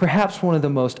 Perhaps one of the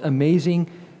most amazing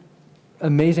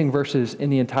verses in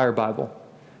the entire Bible.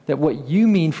 That what you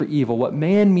mean for evil, what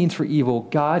man means for evil,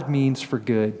 God means for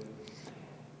good.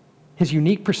 His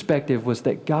unique perspective was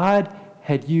that God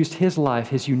had used his life,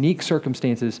 his unique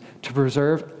circumstances, to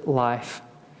preserve life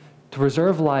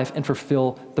and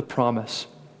fulfill the promise.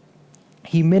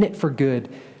 He meant it for good.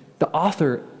 The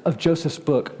author of Joseph's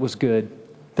book was good.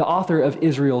 The author of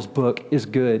Israel's book is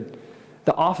good.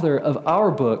 The author of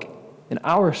our book and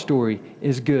our story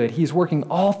is good. He's working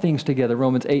all things together,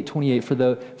 Romans 8:28, for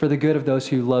the good of those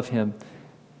who love him.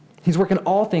 He's working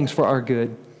all things for our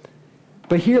good.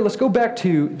 But here, let's go back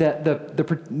to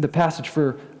the passage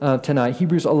for tonight,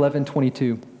 Hebrews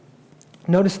 11:22.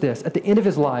 Notice this. At the end of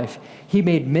his life, he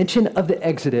made mention of the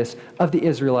exodus of the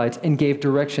Israelites and gave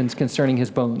directions concerning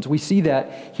his bones. We see that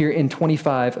here in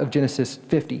 25 of Genesis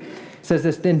 50. It says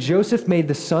this, "Then Joseph made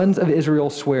the sons of Israel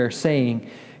swear, saying,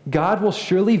 God will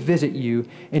surely visit you,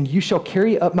 and you shall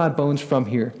carry up my bones from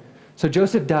here." So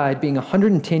Joseph died being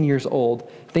 110 years old.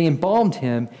 They embalmed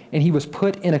him, and he was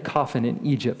put in a coffin in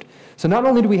Egypt. So not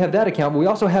only do we have that account, but we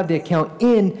also have the account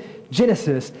in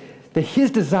Genesis that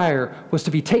his desire was to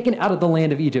be taken out of the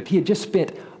land of Egypt. He had just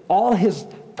spent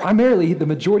primarily the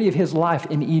majority of his life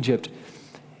in Egypt.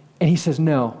 And he says,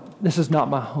 "No, this is not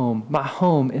my home. My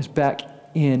home is back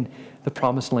in the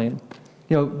promised land."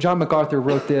 You know, John MacArthur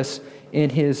wrote this in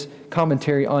his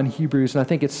commentary on Hebrews, and I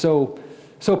think it's so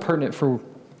pertinent for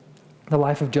the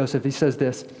life of Joseph. He says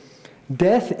this,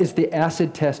 "Death is the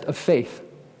acid test of faith.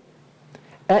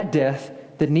 At death,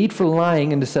 the need for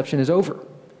lying and deception is over,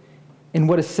 and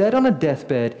what is said on a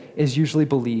deathbed is usually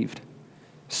believed.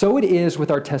 So it is with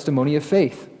our testimony of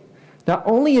faith. Not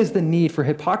only is the need for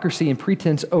hypocrisy and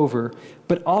pretense over,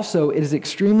 but also it is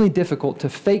extremely difficult to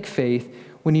fake faith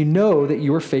when you know that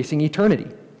you are facing eternity.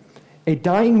 A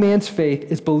dying man's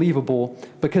faith is believable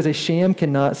because a sham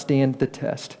cannot stand the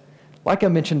test." Like I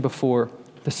mentioned before,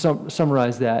 to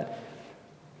summarize that,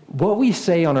 what we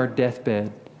say on our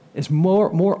deathbed is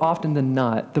more often than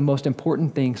not the most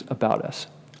important things about us.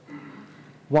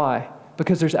 Why?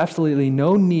 Because there's absolutely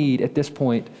no need at this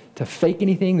point to fake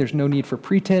anything. There's no need for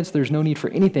pretense. There's no need for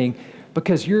anything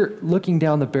because you're looking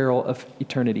down the barrel of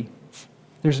eternity.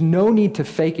 There's no need to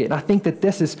fake it. And I think that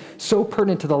this is so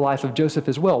pertinent to the life of Joseph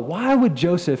as well. Why would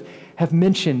Joseph have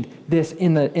mentioned this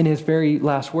in his very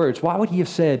last words? Why wouldn't he have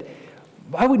said,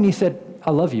 "I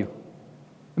love you"?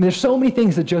 I mean, there's so many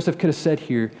things that Joseph could have said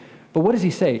here, but what does he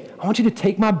say? "I want you to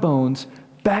take my bones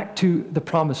back to the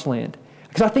promised land."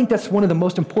 Because I think that's one of the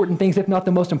most important things, if not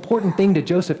the most important thing to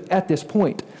Joseph at this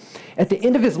point. At the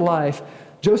end of his life,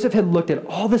 Joseph had looked at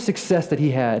all the success that he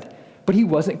had, but he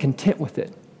wasn't content with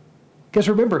it. Because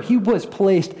remember, he was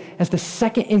placed as the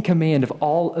second in command of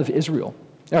all of Israel,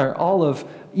 or all of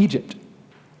Egypt.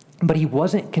 But he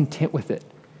wasn't content with it.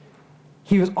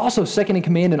 He was also second in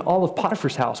command in all of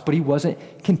Potiphar's house, but he wasn't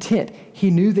content. He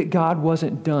knew that God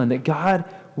wasn't done, that God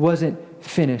wasn't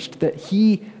finished, that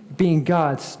he, being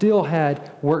God, still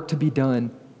had work to be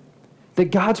done,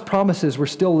 that God's promises were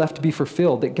still left to be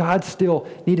fulfilled, that God still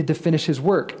needed to finish his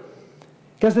work.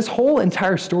 Guys, this whole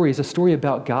entire story is a story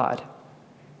about God,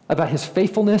 about his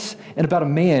faithfulness, and about a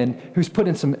man who's put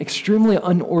in some extremely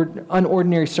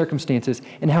unordinary circumstances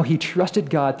and how he trusted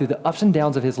God through the ups and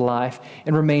downs of his life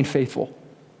and remained faithful.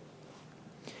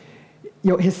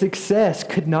 You know, his success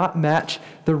could not match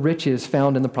the riches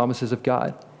found in the promises of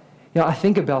God. You know, I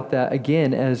think about that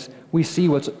again as we see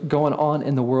what's going on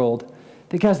in the world,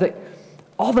 guys, that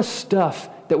all the stuff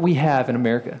that we have in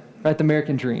America, right, the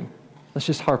American dream, let's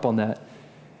just harp on that.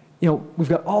 We've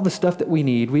got all the stuff that we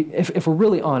need. If we're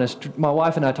really honest, my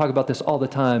wife and I talk about this all the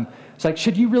time. It's like,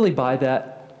 should you really buy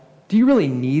that? Do you really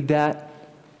need that?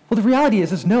 Well, the reality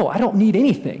is no, I don't need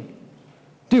anything.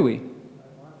 Do we?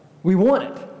 We want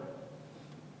it.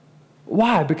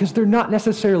 Why? Because they're not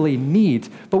necessarily needs.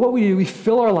 But what we do, we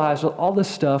fill our lives with all this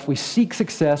stuff. We seek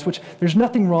success, which there's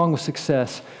nothing wrong with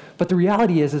success. But the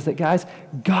reality is that, guys,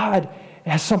 God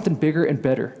has something bigger and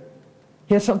better.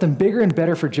 He had something bigger and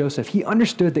better for Joseph. He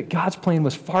understood that God's plan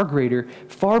was far greater,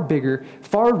 far bigger,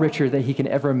 far richer than he can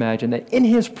ever imagine, that in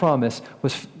his promise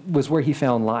was where he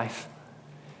found life.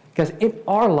 Guys, in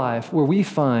our life, where we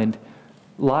find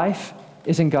life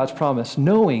is in God's promise,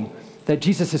 knowing that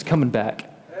Jesus is coming back.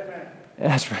 Amen.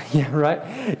 That's right. Yeah,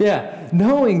 right? Yeah.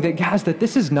 Knowing that, guys, that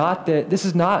this is not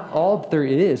all there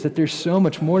is, that there's so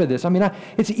much more to this. I mean,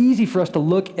 it's easy for us to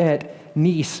look at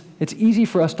Nice. It's easy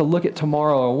for us to look at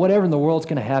tomorrow or whatever in the world's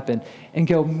going to happen and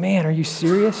go, man, are you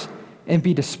serious? And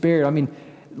be despaired. I mean,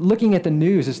 looking at the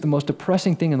news is the most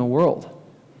depressing thing in the world.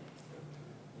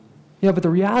 But the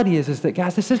reality is that,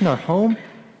 guys, this isn't our home.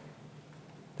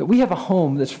 That we have a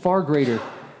home that's far greater.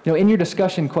 In your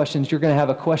discussion questions, you're going to have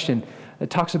a question that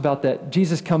talks about that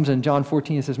Jesus comes in John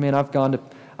 14 and says, man, I've gone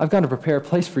to prepare a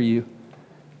place for you.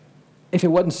 If it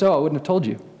wasn't so, I wouldn't have told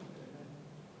you.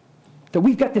 That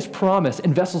we've got this promise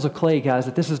in vessels of clay, guys,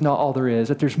 that this is not all there is,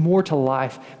 that there's more to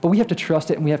life, but we have to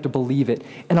trust it and we have to believe it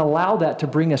and allow that to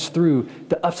bring us through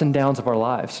the ups and downs of our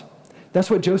lives. That's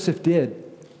what Joseph did.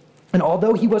 And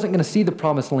although he wasn't going to see the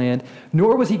promised land,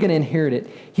 nor was he going to inherit it,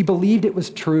 he believed it was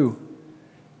true.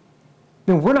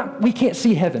 We can't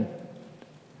see heaven.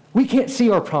 We can't see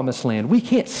our promised land. We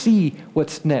can't see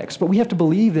what's next, but we have to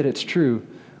believe that it's true.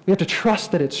 We have to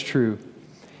trust that it's true.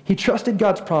 He trusted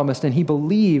God's promise, and he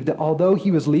believed that although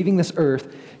he was leaving this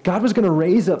earth, God was going to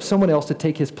raise up someone else to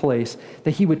take his place,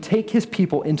 that he would take his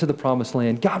people into the promised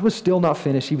land. God was still not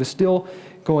finished. He was still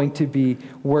going to be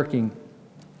working,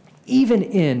 even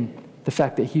in the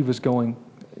fact that he was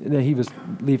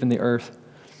leaving the earth.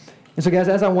 And so, guys,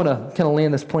 as I want to kind of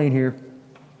land this plane here,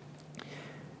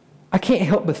 I can't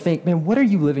help but think, man, what are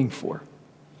you living for?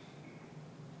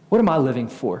 What am I living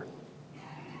for?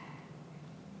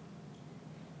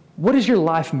 What does your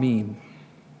life mean?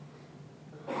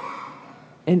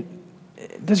 And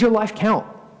does your life count?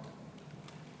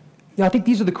 I think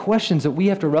these are the questions that we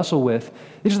have to wrestle with.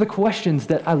 These are the questions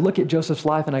that I look at Joseph's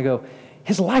life and I go,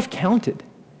 his life counted.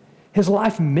 His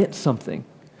life meant something.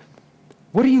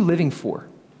 What are you living for?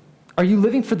 Are you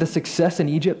living for the success in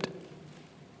Egypt?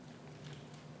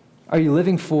 Are you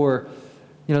living for,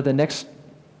 the next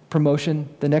promotion,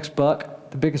 the next buck,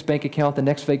 the biggest bank account, the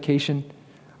next vacation?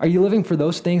 Are you living for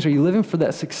those things? Are you living for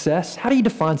that success? How do you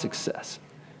define success?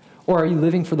 Or are you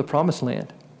living for the promised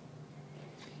land?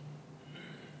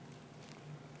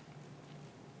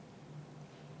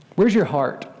 Where's your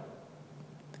heart?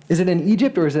 Is it in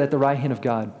Egypt or is it at the right hand of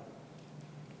God?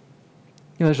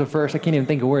 There's a verse, I can't even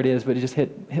think of where it is, but it just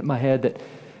hit my head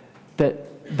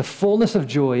that the fullness of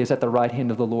joy is at the right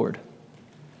hand of the Lord.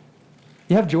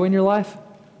 You have joy in your life?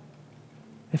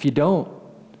 If you don't,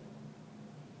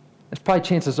 it's probably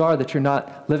chances are that you're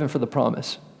not living for the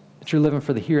promise, that you're living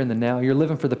for the here and the now. You're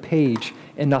living for the page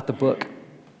and not the book.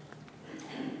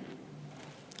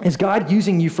 Is God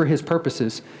using you for his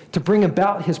purposes to bring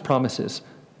about his promises?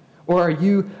 Or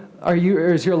or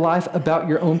is your life about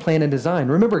your own plan and design?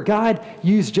 Remember, God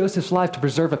used Joseph's life to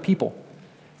preserve a people.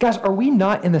 Guys, are we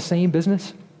not in the same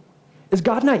business? Is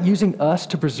God not using us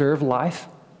to preserve life?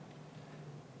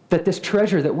 That this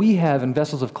treasure that we have in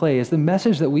vessels of clay, is the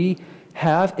message that we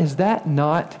have, is that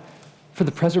not for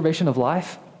the preservation of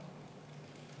life?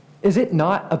 Is it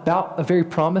not about a very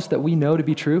promise that we know to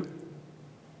be true?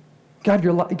 God,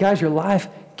 your life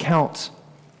counts.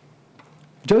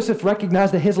 Joseph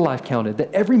recognized that his life counted,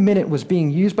 that every minute was being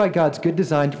used by God's good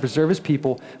design to preserve his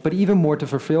people, but even more to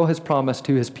fulfill his promise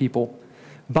to his people.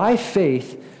 By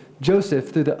faith,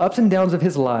 Joseph, through the ups and downs of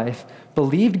his life,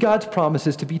 believed God's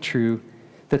promises to be true,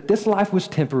 that this life was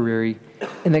temporary,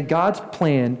 and that God's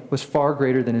plan was far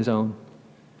greater than his own.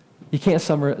 You can't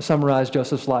summarize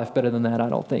Joseph's life better than that, I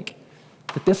don't think.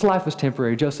 That this life was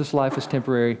temporary, Joseph's life was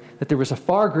temporary, that there was a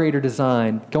far greater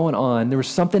design going on, there was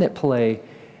something at play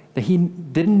that he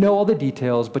didn't know all the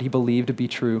details, but he believed to be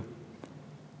true.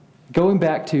 Going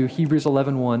back to Hebrews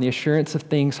 11:1, the assurance of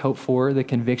things hoped for, the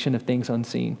conviction of things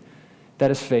unseen.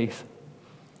 That is faith.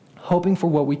 Hoping for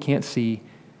what we can't see,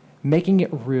 making it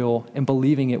real and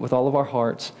believing it with all of our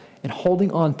hearts, and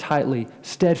holding on tightly,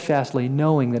 steadfastly,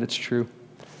 knowing that it's true.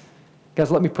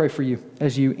 Guys, let me pray for you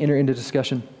as you enter into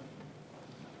discussion.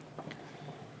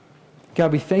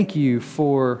 God, we thank you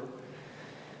for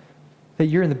that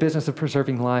you're in the business of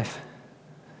preserving life.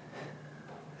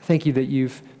 Thank you that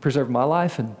you've preserved my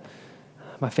life and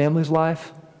my family's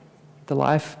life, the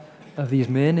life of these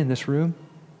men in this room.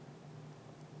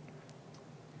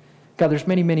 God, there's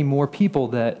many, many more people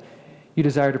that you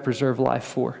desire to preserve life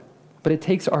for. But it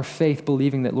takes our faith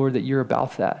believing that, Lord, that you're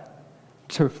about that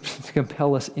to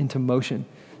compel us into motion,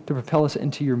 to propel us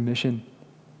into your mission.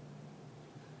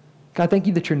 God, thank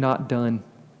you that you're not done,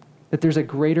 that there's a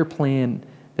greater plan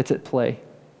that's at play,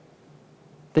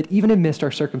 that even amidst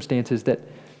our circumstances that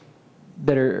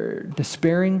are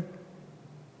despairing,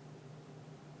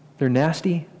 they're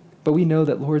nasty, but we know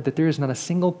that, Lord, that there is not a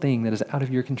single thing that is out of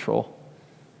your control,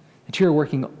 that you are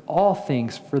working all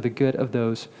things for the good of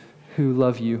those who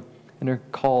love you and are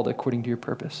called according to your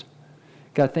purpose.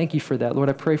 God, thank you for that. Lord,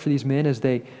 I pray for these men as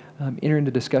they enter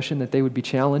into discussion that they would be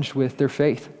challenged with their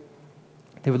faith.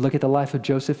 They would look at the life of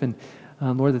Joseph and,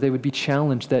 Lord, that they would be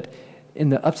challenged that in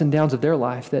the ups and downs of their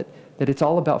life, that it's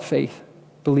all about faith,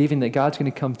 believing that God's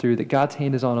going to come through, that God's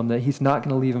hand is on them, that he's not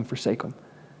going to leave them, forsake them.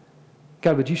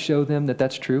 God, would you show them that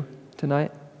that's true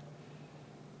tonight?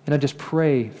 And I just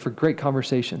pray for great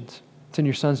conversations. It's in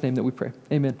your son's name that we pray.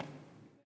 Amen.